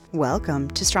Welcome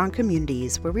to Strong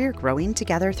Communities, where we are growing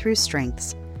together through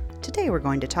strengths. Today we're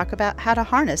going to talk about how to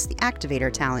harness the activator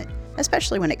talent,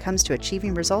 especially when it comes to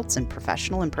achieving results in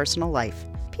professional and personal life.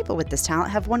 People with this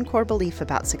talent have one core belief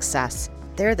about success.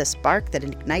 They're the spark that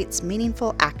ignites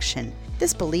meaningful action.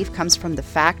 This belief comes from the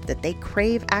fact that they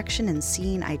crave action and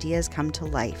seeing ideas come to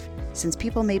life. Since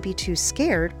people may be too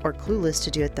scared or clueless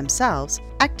to do it themselves,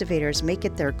 activators make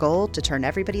it their goal to turn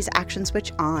everybody's action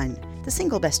switch on. The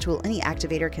single best tool any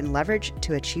activator can leverage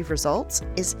to achieve results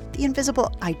is the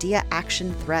invisible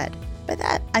idea-action thread. By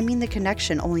that, I mean the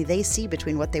connection only they see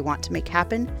between what they want to make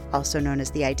happen, also known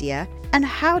as the idea, and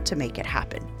how to make it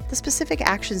happen, the specific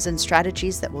actions and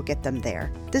strategies that will get them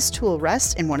there. This tool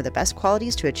rests in one of the best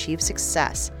qualities to achieve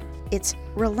success. It's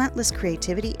relentless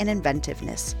creativity and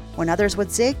inventiveness. When others would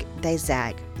zig, they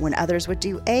zag. When others would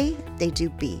do A, they do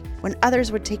B. When others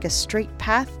would take a straight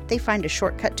path, they find a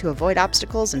shortcut to avoid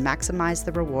obstacles and maximize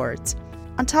the rewards.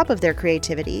 On top of their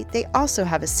creativity, they also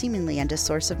have a seemingly endless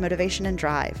source of motivation and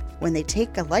drive. When they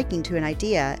take a liking to an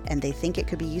idea and they think it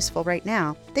could be useful right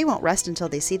now, they won't rest until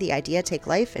they see the idea take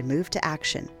life and move to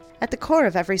action. At the core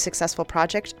of every successful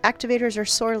project, activators are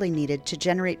sorely needed to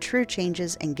generate true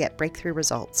changes and get breakthrough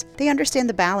results. They understand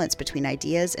the balance between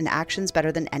ideas and actions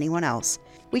better than anyone else.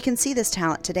 We can see this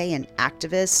talent today in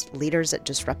activists, leaders at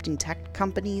disrupting tech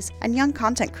companies, and young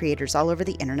content creators all over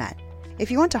the internet. If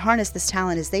you want to harness this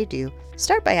talent as they do,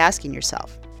 start by asking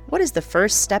yourself, what is the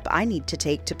first step I need to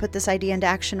take to put this idea into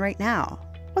action right now?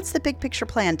 What's the big picture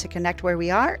plan to connect where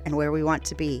we are and where we want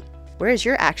to be? Where is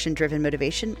your action-driven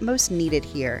motivation most needed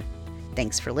here?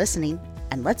 Thanks for listening,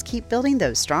 and let's keep building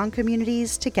those strong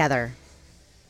communities together.